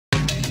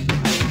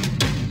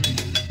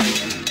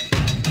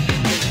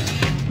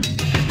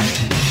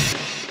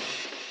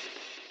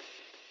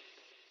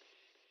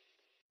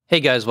Hey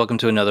guys, welcome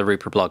to another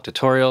Reaper blog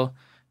tutorial.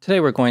 Today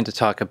we're going to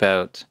talk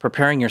about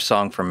preparing your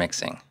song for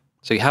mixing.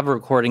 So you have a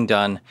recording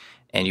done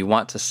and you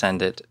want to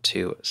send it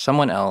to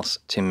someone else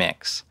to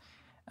mix.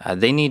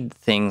 They need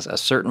things a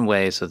certain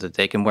way so that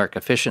they can work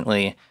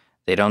efficiently.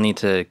 They don't need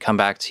to come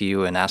back to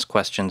you and ask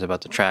questions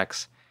about the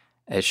tracks.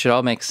 It should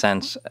all make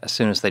sense as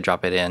soon as they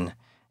drop it in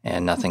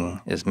and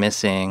nothing is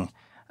missing,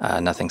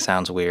 nothing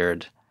sounds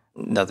weird,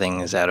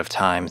 nothing is out of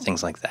time,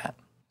 things like that.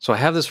 So I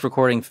have this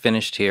recording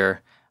finished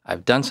here.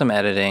 I've done some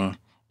editing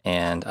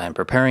and I'm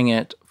preparing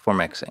it for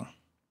mixing.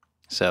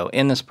 So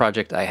in this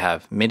project I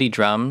have MIDI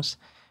drums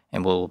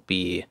and we'll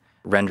be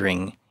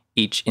rendering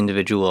each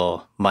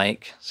individual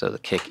mic, so the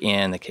kick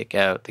in, the kick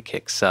out, the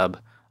kick sub,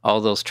 all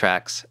those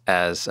tracks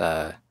as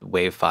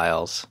WAV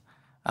files,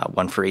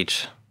 one for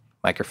each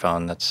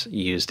microphone that's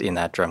used in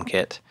that drum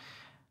kit.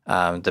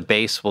 The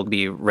bass will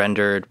be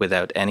rendered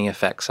without any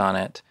effects on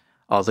it.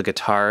 All the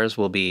guitars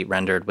will be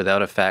rendered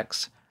without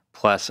effects,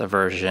 plus a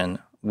version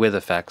with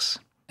effects.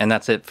 And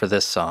that's it for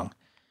this song.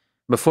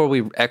 Before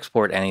we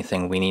export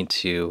anything, we need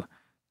to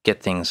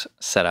get things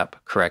set up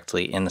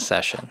correctly in the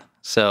session.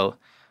 So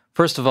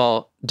first of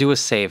all, do a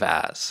save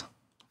as.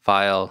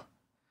 File,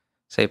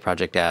 save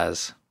project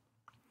as,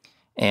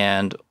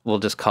 and we'll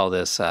just call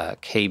this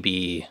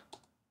KB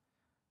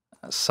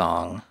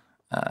song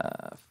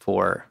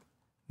for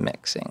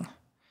mixing.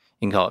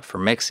 You can call it for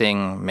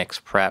mixing, mix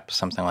prep,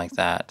 something like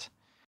that.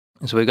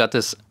 And so we've got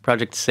this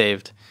project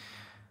saved.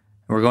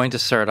 We're going to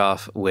start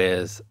off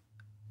with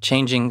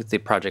changing the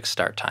project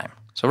start time.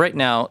 So right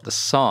now, the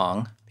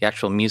song, the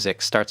actual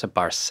music, starts at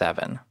bar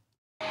 7.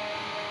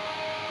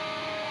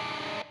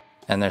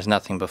 And there's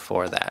nothing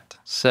before that.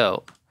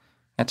 So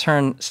I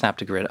turn Snap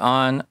to Grid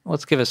on.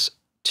 Let's give us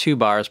 2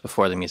 bars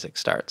before the music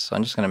starts. So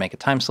I'm just going to make a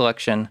time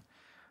selection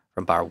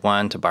from bar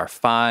 1 to bar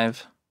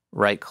 5.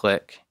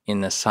 Right-click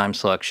in this time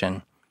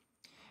selection.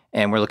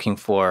 And we're looking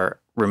for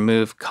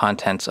remove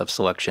contents of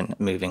selection,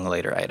 moving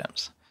later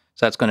items.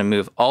 So that's going to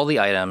move all the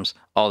items,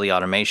 all the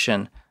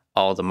automation,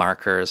 all the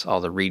markers,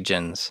 all the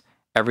regions,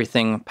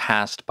 everything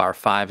past bar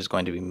 5 is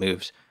going to be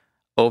moved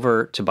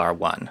over to bar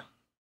 1.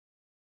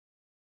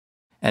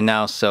 And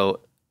now,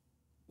 so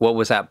what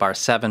was at bar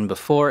 7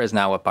 before is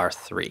now at bar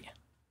 3.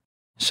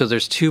 So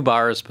there's 2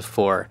 bars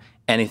before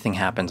anything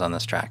happens on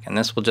this track. And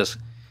this will just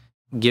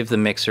give the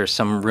mixer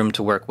some room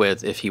to work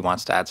with if he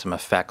wants to add some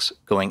effects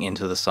going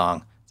into the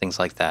song, things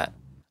like that.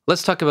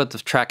 Let's talk about the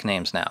track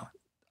names now.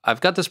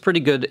 I've got this pretty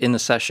good in the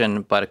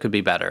session, but it could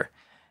be better.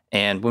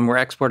 And when we're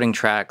exporting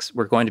tracks,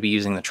 we're going to be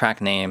using the track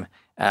name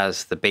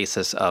as the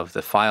basis of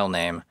the file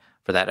name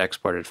for that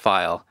exported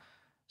file.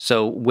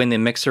 So when the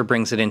mixer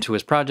brings it into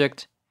his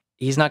project,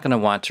 he's not going to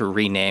want to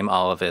rename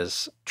all of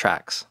his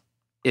tracks.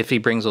 If he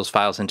brings those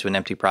files into an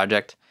empty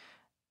project,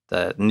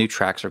 the new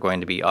tracks are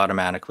going to be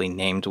automatically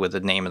named with the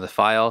name of the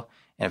file.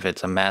 And if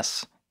it's a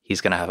mess,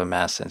 he's going to have a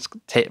mess. And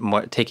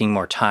it's taking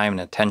more time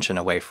and attention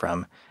away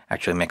from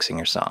actually mixing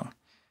your song.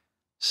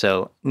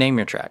 So name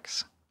your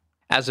tracks.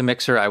 As a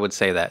mixer, I would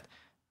say that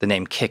the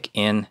name kick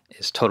in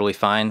is totally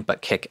fine,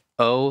 but kick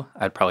O,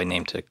 I'd probably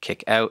name to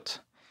kick out.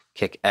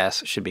 Kick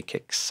S should be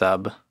kick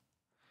sub.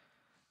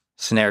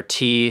 Snare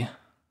T,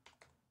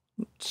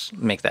 let's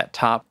make that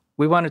top.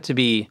 We want it to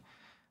be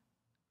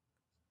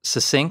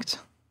succinct.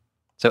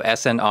 So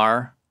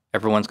SNR,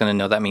 everyone's going to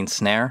know that means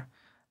snare.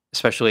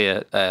 Especially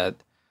a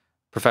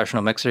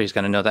professional mixer, he's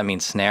going to know that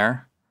means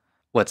snare.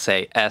 Let's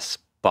say S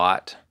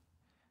bot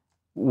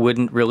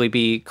wouldn't really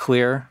be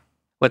clear.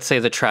 Let's say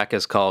the track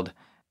is called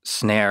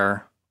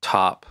snare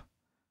top.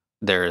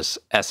 There's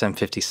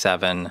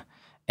SM57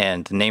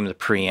 and the name of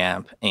the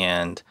preamp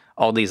and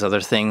all these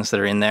other things that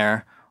are in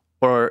there.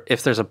 Or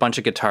if there's a bunch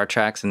of guitar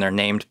tracks and they're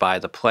named by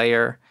the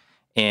player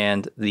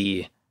and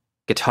the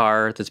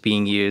guitar that's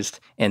being used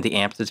and the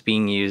amp that's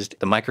being used,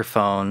 the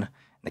microphone,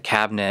 the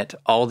cabinet,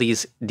 all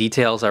these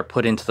details are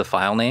put into the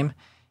file name,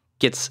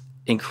 gets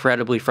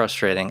incredibly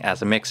frustrating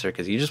as a mixer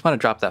because you just want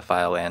to drop that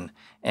file in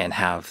and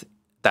have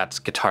that's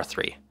guitar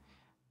 3.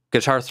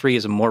 Guitar 3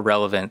 is more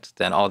relevant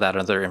than all that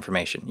other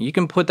information. You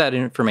can put that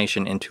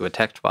information into a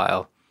text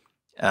file,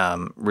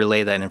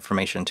 relay that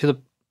information to the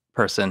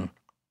person.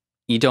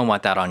 You don't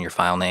want that on your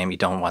file name. You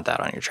don't want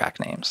that on your track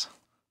names.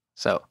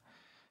 So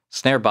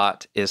snare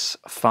bot is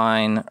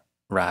fine.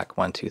 Rack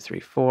 1, 2, 3,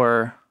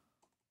 4.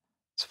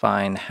 It's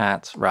fine.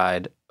 Hats,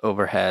 ride,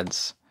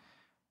 overheads,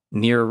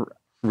 near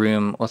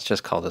room. Let's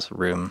just call this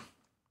room.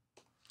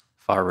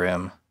 Far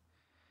room.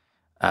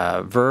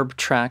 Verb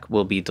track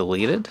will be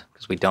deleted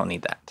because we don't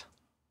need that.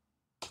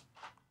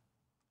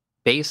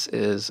 Bass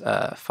is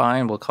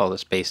fine. We'll call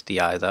this bass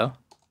DI though.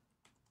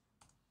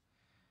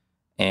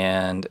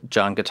 And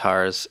John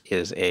Guitars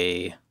is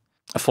a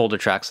folder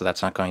track, so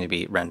that's not going to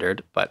be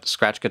rendered. But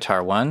scratch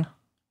guitar 1,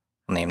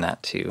 we'll name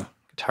that to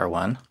guitar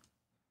 1.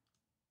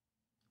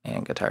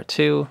 And guitar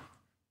 2.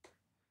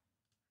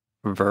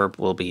 Verb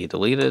will be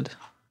deleted.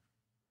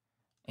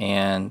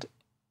 And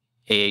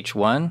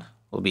AH1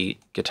 will be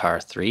guitar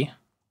 3.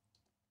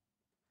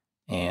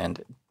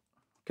 And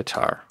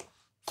guitar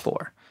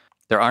 4.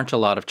 There aren't a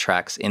lot of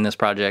tracks in this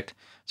project,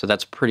 so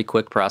that's a pretty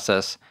quick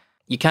process.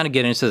 you kind of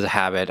get into the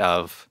habit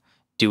of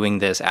doing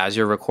this as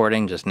you're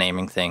recording, just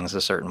naming things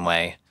a certain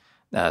way,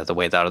 the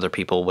way that other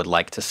people would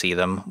like to see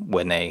them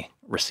when they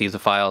receive the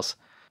files.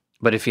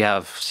 But if you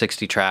have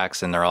 60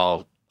 tracks and they're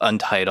all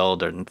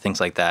untitled or things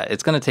like that,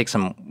 it's going to take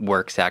some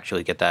work to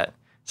actually get that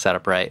set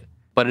up right.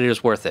 But it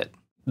is worth it.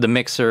 The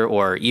mixer,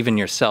 or even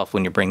yourself,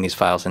 when you bring these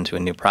files into a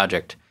new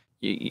project,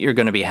 you're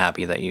going to be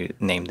happy that you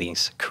named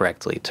these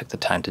correctly, took the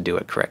time to do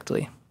it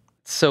correctly.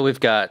 So we've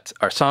got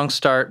our song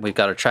start, we've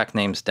got our track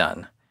names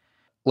done.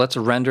 Let's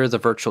render the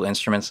virtual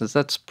instruments, since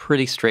that's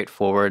pretty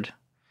straightforward.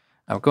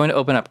 We're going to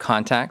open up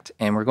Contact,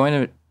 and we're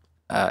going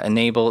to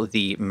enable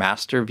the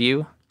master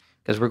view,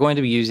 because we're going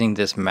to be using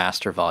this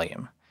master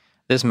volume.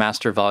 This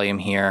master volume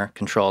here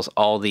controls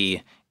all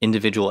the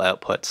individual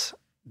outputs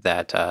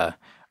that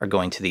are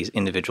going to these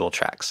individual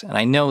tracks. And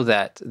I know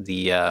that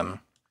the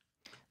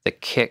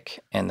kick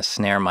and the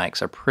snare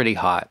mics are pretty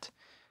hot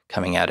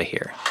coming out of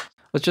here.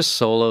 Let's just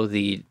solo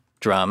the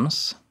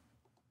drums.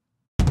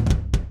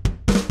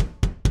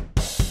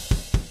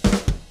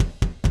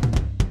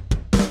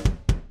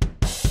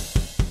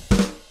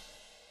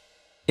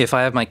 If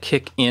I have my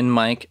kick in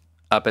mic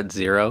up at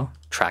 0,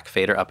 track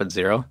fader up at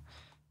 0,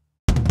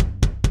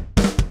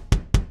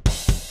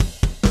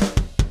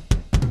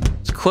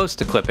 it's close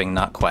to clipping,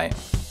 not quite.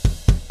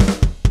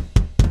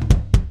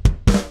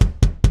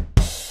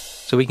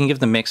 So we can give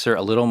the mixer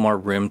a little more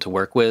room to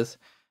work with.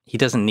 He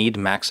doesn't need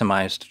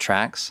maximized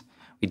tracks.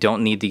 We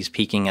don't need these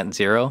peaking at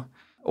 0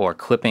 or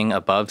clipping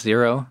above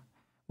 0.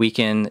 We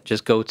can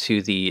just go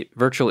to the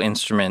virtual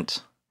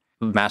instrument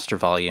master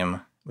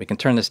volume. We can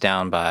turn this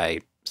down by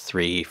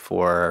 3,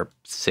 4,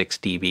 6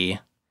 dB.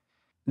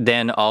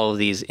 Then all of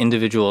these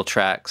individual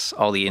tracks,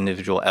 all the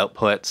individual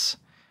outputs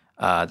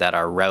that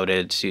are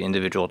routed to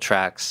individual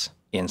tracks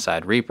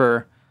inside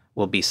Reaper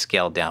will be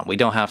scaled down. We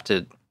don't have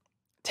to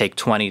take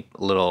 20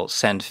 little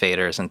send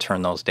faders and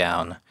turn those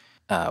down.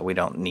 We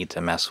don't need to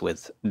mess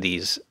with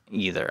these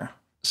either.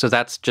 So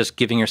that's just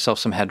giving yourself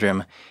some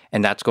headroom,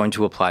 and that's going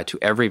to apply to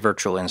every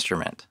virtual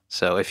instrument.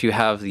 So if you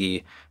have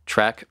the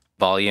track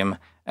volume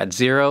at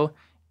 0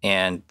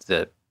 and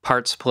the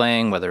parts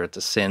playing, whether it's a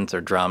synth or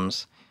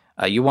drums,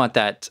 you want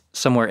that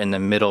somewhere in the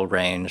middle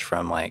range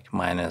from like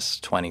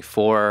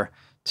 -24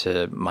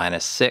 to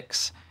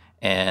 -6,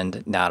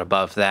 and not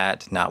above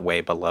that, not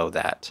way below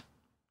that.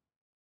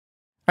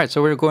 All right,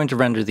 so we're going to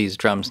render these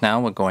drums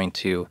now. We're going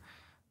to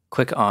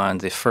click on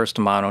the first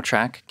mono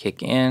track,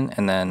 kick in,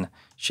 and then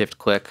shift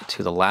click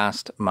to the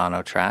last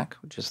mono track,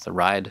 which is the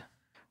ride.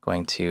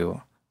 Going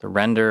to the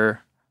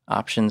render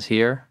options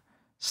here,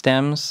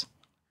 stems,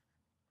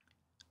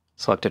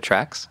 selected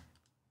tracks,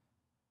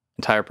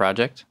 entire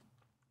project.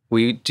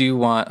 We do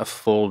want a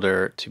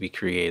folder to be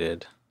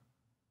created.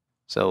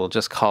 So we'll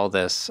just call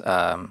this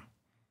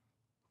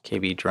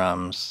KB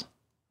drums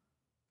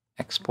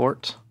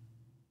export.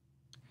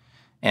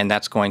 And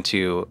that's going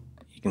to,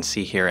 you can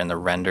see here in the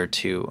render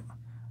to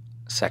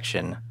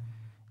section,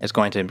 is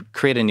going to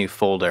create a new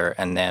folder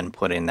and then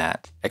put in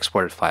that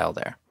exported file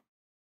there.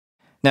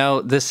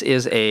 Now this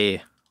is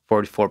a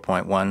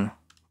 44.1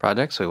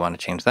 project, so we want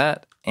to change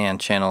that,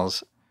 and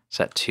channels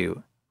set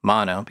to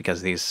mono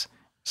because these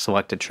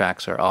selected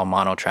tracks are all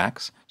mono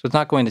tracks. So it's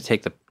not going to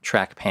take the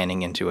track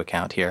panning into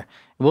account here.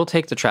 It will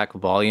take the track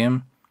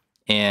volume,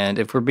 and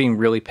if we're being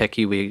really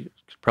picky, we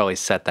could probably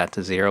set that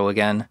to 0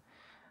 again.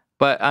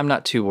 But I'm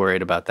not too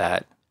worried about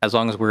that. As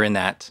long as we're in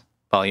that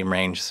volume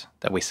range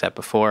that we set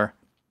before,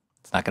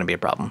 it's not going to be a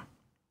problem.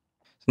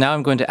 So now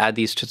I'm going to add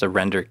these to the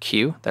render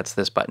queue. That's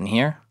this button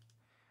here.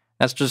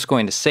 That's just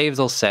going to save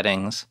those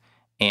settings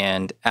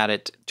and add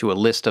it to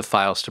a list of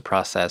files to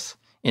process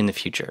in the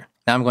future.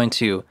 Now I'm going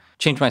to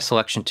change my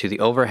selection to the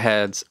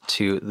overheads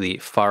to the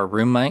far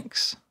room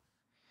mics.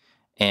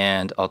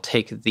 And I'll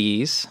take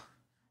these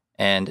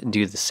and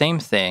do the same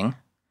thing,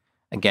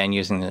 again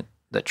using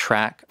the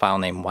track file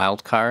name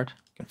wildcard.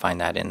 You can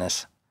find that in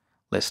this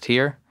list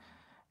here.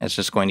 And it's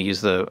just going to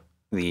use the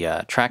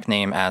track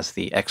name as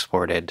the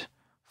exported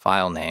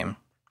file name.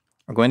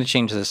 We're going to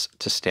change this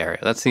to stereo.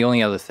 That's the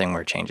only other thing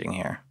we're changing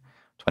here.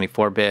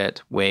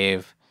 24-bit,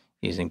 wave,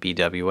 using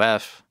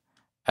BWF,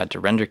 add to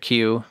render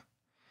queue.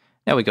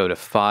 Now we go to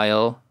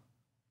File,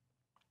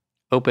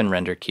 Open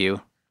Render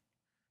Queue.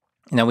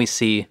 Now we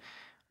see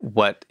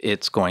what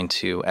it's going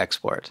to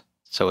export.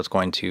 So it's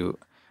going to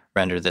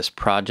render this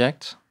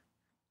project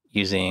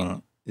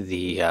using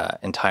the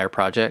entire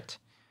project,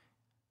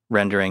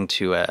 rendering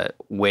to a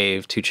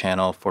wave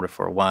 2-channel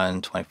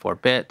 441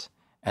 24-bit,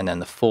 and then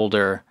the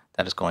folder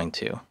that is going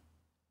to.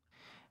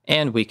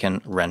 And we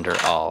can render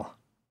all.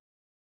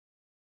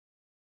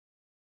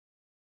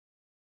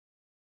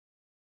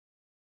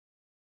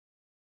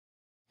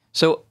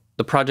 So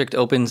the project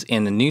opens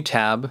in a new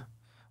tab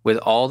with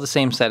all the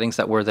same settings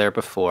that were there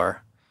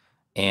before,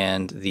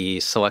 and the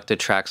selected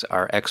tracks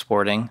are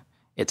exporting.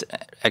 It's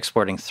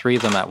exporting 3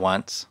 of them at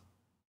once.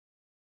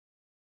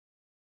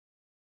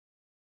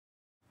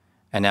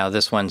 And now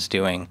this one's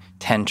doing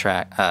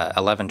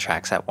 11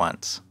 tracks at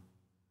once.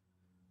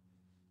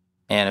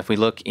 And if we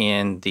look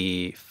in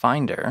the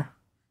Finder,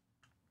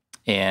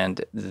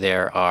 and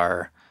there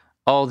are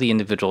all the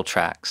individual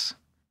tracks.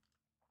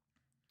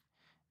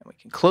 And we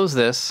can close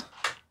this.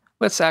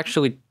 Let's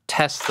actually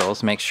test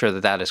those, make sure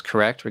that that is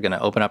correct. We're going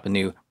to open up a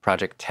new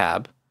project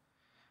tab.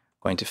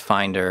 Going to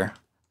Finder,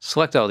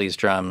 select all these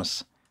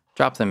drums,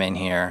 drop them in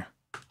here,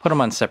 put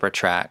them on separate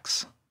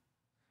tracks,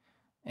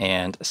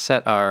 and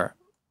set our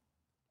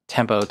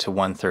tempo to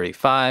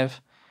 135.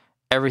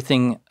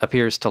 Everything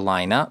appears to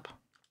line up.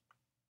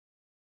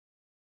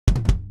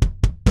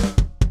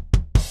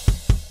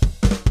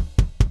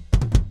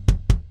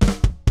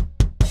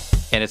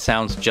 And it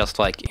sounds just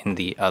like in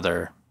the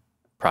other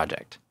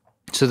project.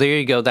 So there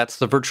you go, that's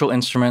the virtual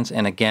instruments,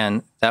 and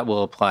again, that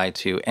will apply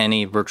to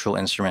any virtual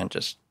instrument.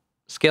 Just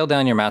scale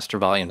down your master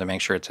volume to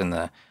make sure it's in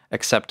the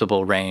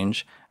acceptable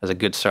range as a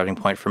good starting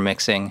point for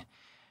mixing,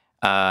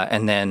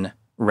 and then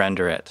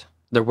render it.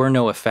 There were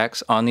no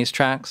effects on these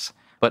tracks,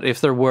 but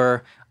if there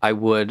were, I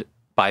would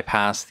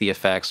bypass the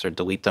effects or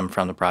delete them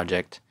from the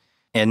project.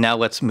 And now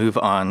let's move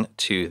on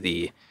to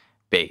the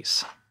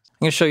bass.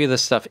 I'm going to show you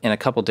this stuff in a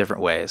couple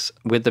different ways.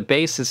 With the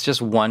bass, it's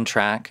just one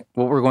track.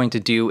 What we're going to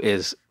do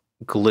is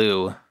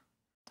glue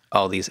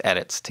all these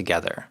edits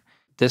together.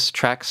 This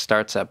track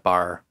starts at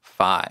bar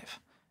 5,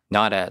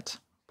 not at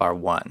bar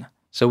 1.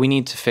 So we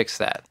need to fix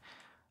that.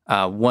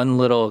 One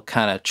little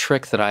kind of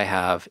trick that I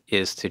have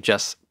is to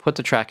just put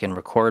the track in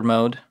record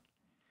mode,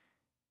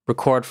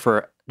 record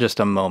for just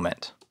a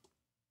moment,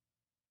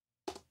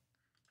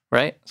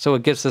 right? So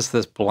it gives us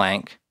this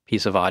blank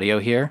piece of audio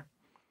here.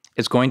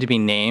 It's going to be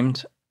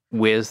named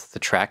with the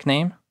track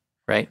name,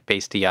 right?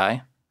 Bass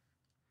DI.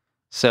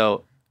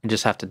 So you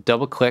just have to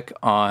double click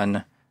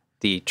on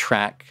the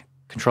track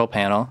control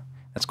panel.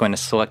 That's going to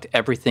select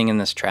everything in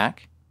this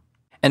track.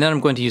 And then I'm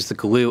going to use the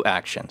glue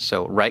action.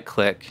 So right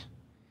click,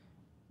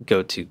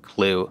 go to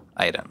glue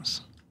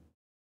items.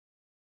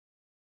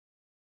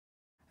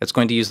 It's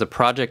going to use the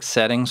project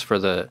settings for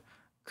the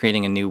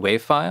creating a new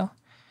wave file.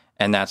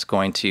 And that's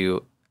going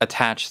to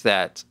attach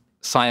that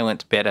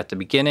silent bit at the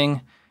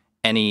beginning.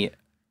 Any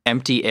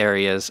empty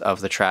areas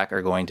of the track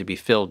are going to be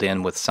filled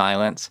in with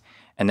silence.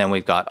 And then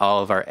we've got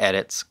all of our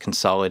edits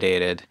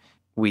consolidated.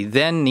 We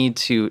then need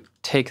to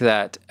take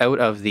that out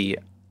of the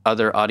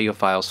other audio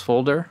files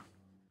folder.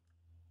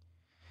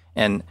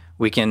 And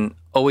we can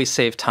always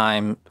save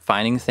time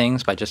finding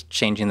things by just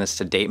changing this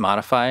to date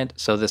modified.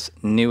 So this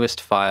newest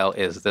file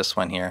is this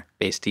one here,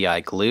 bass DI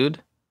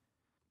glued.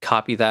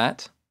 Copy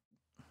that,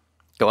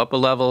 go up a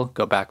level,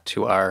 go back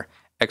to our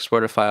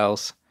exported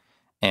files,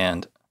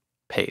 and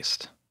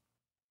paste.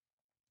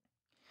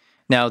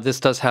 Now this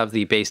does have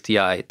the bass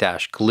DI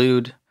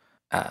 -glued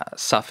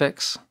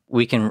suffix.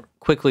 We can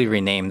quickly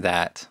rename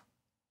that.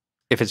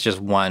 If it's just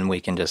one,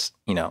 we can just,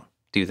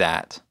 do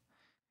that.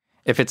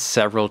 If it's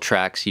several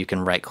tracks, you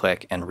can right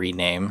click and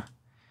rename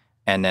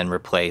and then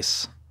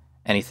replace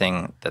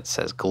anything that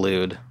says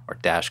glued or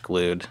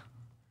 -glued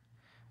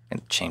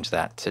and change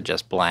that to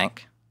just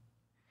blank.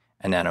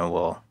 And then it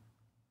will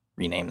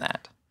rename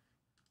that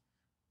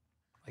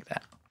like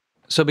that.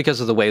 So because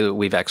of the way that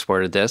we've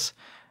exported this,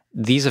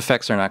 these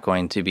effects are not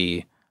going to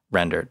be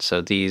rendered.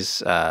 So these,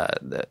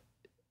 the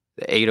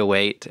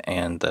 808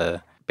 and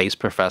the bass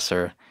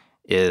professor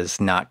is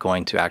not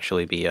going to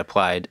actually be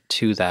applied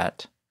to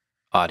that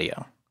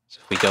audio. So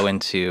if we go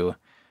into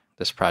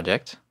this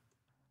project,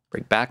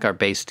 bring back our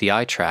bass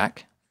DI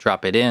track,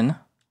 drop it in,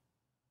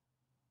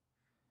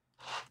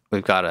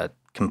 we've got a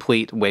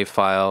complete wave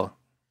file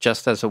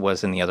just as it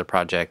was in the other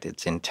project.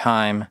 It's in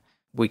time.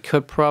 We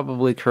could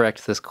probably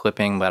correct this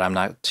clipping, but I'm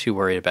not too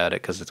worried about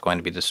it because it's going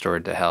to be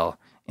distorted to hell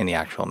in the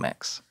actual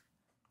mix.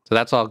 So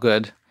that's all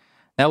good.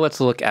 Now let's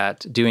look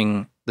at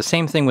doing the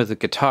same thing with the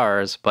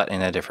guitars, but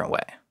in a different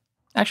way.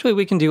 Actually,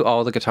 we can do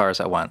all the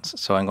guitars at once.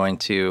 So I'm going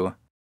to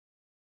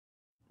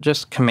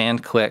just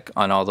command click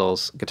on all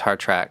those guitar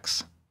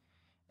tracks,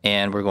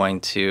 and we're going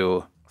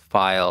to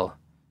File,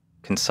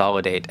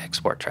 Consolidate,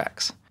 Export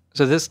Tracks.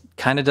 So this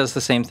kind of does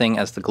the same thing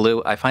as the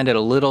glue. I find it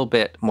a little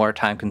bit more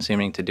time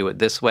consuming to do it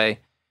this way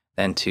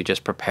than to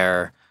just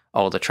prepare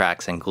all the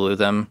tracks and glue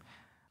them.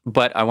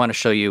 But I want to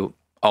show you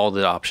all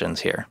the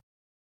options here.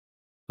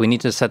 We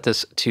need to set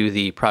this to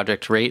the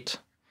project rate,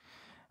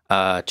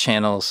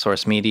 channel,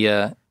 source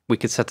media. We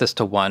could set this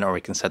to 1 or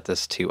we can set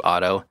this to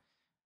auto.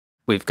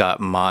 We've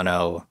got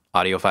mono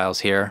audio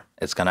files here.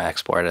 It's going to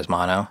export as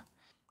mono.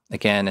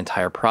 Again,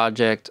 entire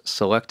project,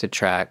 selected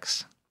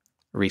tracks,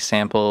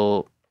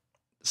 resample.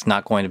 It's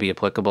not going to be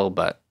applicable,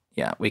 but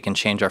yeah, we can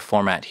change our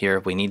format here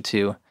if we need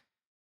to.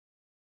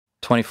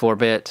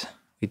 24-bit.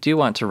 We do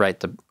want to write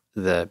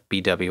the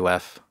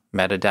BWF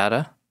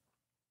metadata.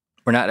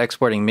 We're not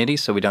exporting MIDI,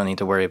 so we don't need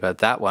to worry about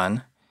that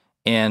one.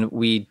 And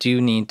we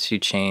do need to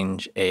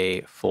change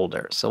a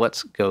folder. So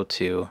let's go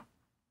to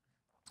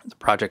the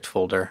project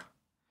folder,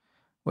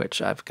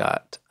 which I've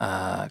got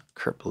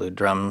Kurt Blue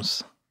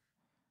drums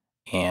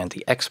and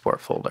the export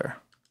folder.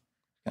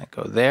 I'm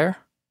gonna go there.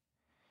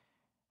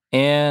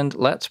 And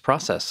let's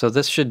process. So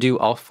this should do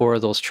all 4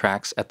 of those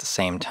tracks at the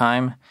same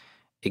time,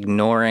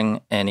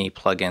 ignoring any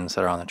plugins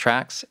that are on the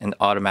tracks and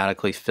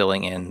automatically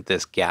filling in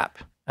this gap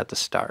at the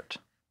start.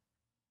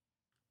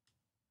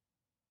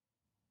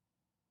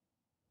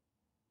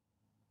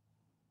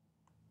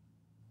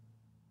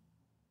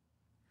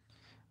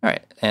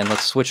 And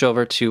let's switch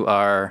over to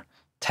our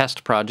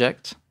test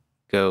project.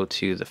 Go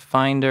to the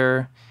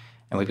Finder,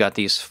 and we've got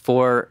these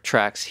 4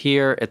 tracks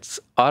here. It's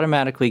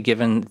automatically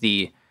given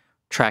the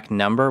track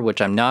number,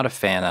 which I'm not a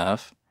fan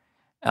of,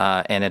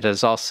 and it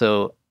is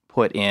also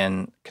put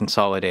in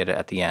consolidated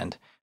at the end.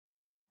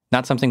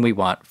 Not something we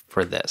want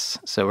for this.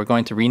 So we're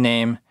going to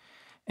rename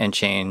and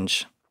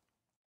change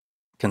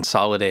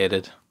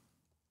consolidated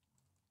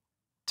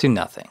to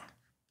nothing.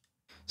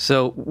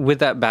 So with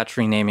that batch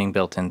renaming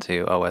built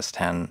into OS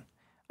X,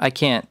 I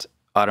can't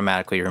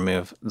automatically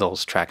remove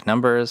those track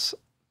numbers,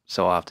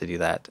 so I'll have to do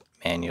that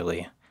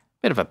manually.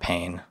 Bit of a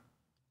pain.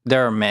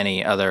 There are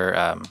many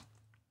other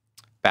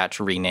batch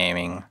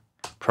renaming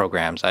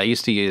programs. I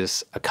used to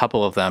use a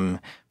couple of them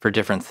for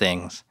different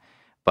things,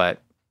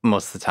 but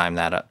most of the time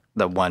that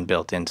the one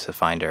built into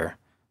Finder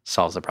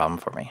solves the problem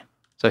for me.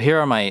 So here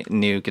are my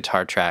new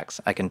guitar tracks.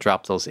 I can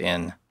drop those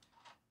in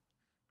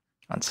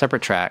on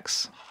separate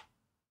tracks.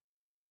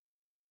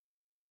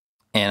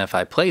 And if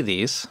I play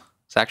these,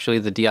 it's actually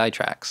the DI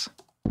tracks.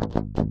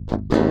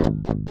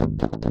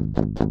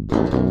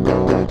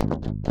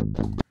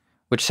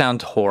 Which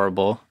sound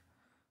horrible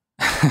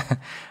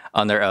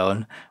on their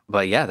own.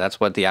 But yeah, that's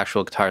what the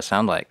actual guitars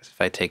sound like.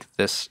 If I take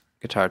this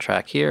guitar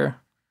track here,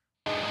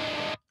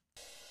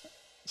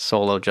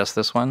 solo just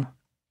this one,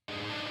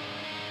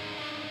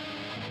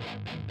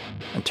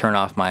 and turn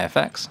off my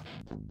effects.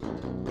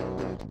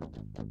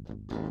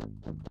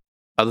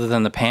 Other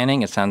than the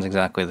panning, it sounds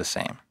exactly the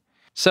same.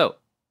 So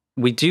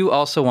we do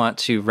also want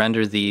to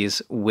render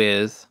these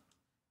with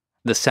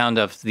the sound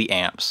of the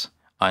amps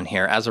on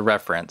here as a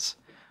reference,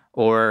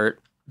 or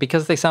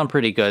because they sound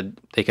pretty good,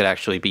 they could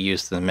actually be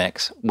used in the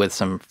mix with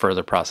some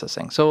further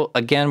processing. So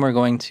again, we're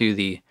going to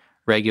the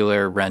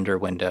regular render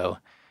window,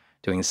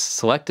 doing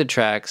selected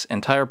tracks,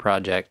 entire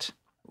project.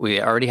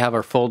 We already have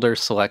our folder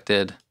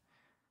selected.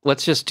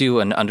 Let's just do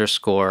an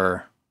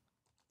underscore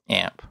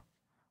amp,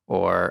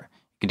 or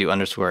you could do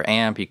underscore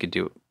amp, you could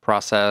do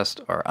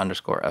processed, or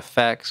underscore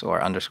effects,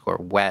 or underscore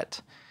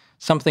wet,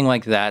 something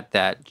like that,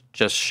 that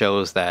just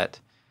shows that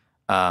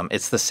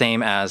it's the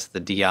same as the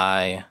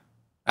DI.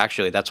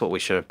 Actually, that's what we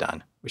should have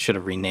done. We should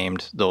have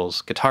renamed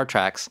those guitar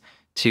tracks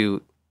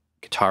to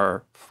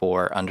guitar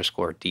 4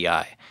 underscore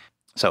DI.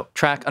 So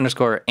track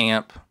underscore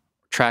amp,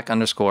 track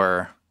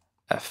underscore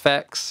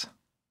effects,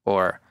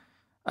 or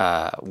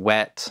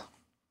wet,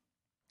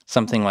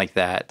 something like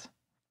that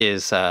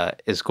is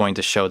going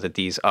to show that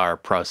these are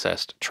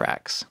processed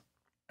tracks.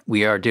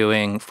 We are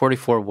doing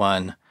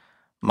 44.1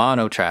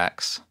 mono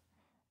tracks,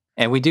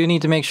 and we do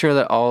need to make sure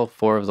that all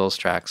 4 of those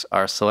tracks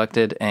are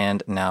selected,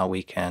 and now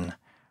we can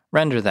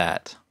render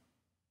that.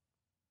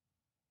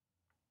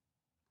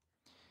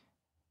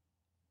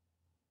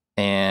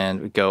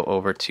 And we go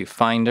over to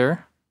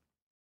Finder,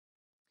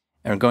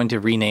 and we're going to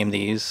rename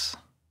these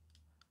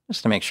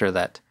just to make sure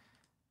that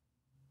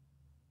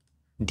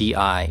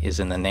DI is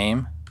in the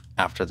name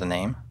after the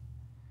name.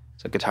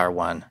 So guitar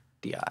 1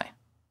 DI.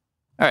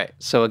 All right,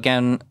 so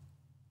again,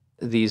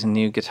 these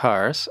new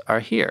guitars are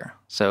here.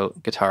 So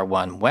guitar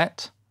 1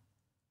 wet,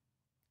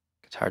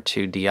 guitar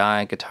 2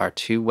 DI, guitar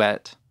 2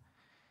 wet.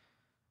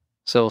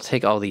 So we'll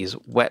take all these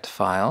wet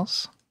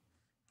files,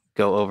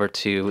 go over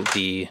to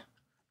the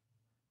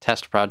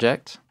test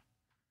project,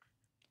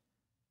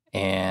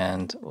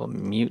 and we'll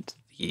mute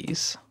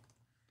these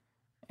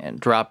and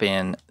drop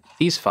in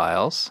these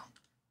files,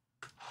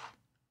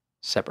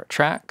 separate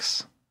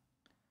tracks,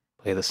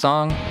 play the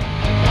song.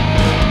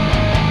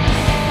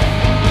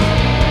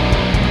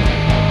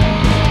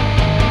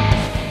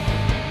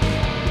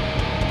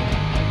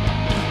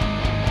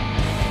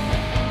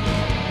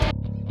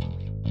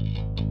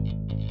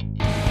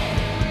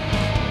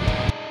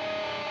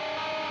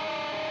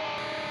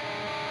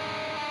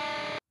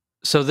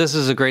 So this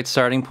is a great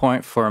starting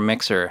point for a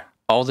mixer.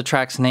 All the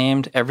tracks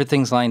named,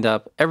 everything's lined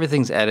up,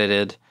 everything's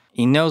edited.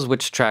 He knows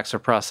which tracks are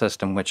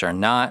processed and which are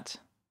not.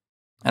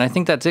 And I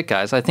think that's it,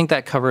 guys. I think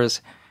that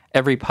covers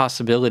every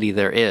possibility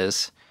there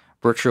is.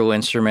 Virtual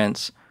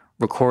instruments,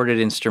 recorded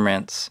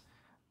instruments,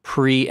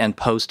 pre and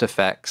post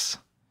effects.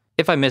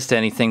 If I missed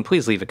anything,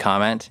 please leave a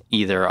comment,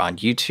 either on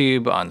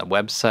YouTube, on the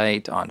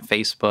website, on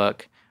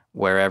Facebook,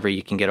 wherever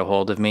you can get a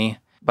hold of me.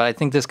 But I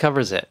think this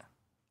covers it.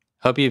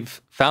 Hope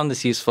you've found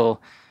this useful.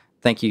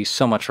 Thank you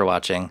so much for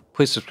watching.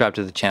 Please subscribe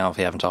to the channel if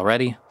you haven't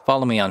already.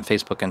 Follow me on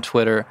Facebook and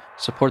Twitter.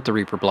 Support the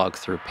Reaper blog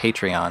through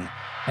Patreon.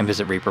 And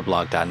visit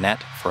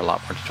reaperblog.net for a lot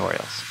more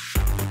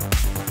tutorials.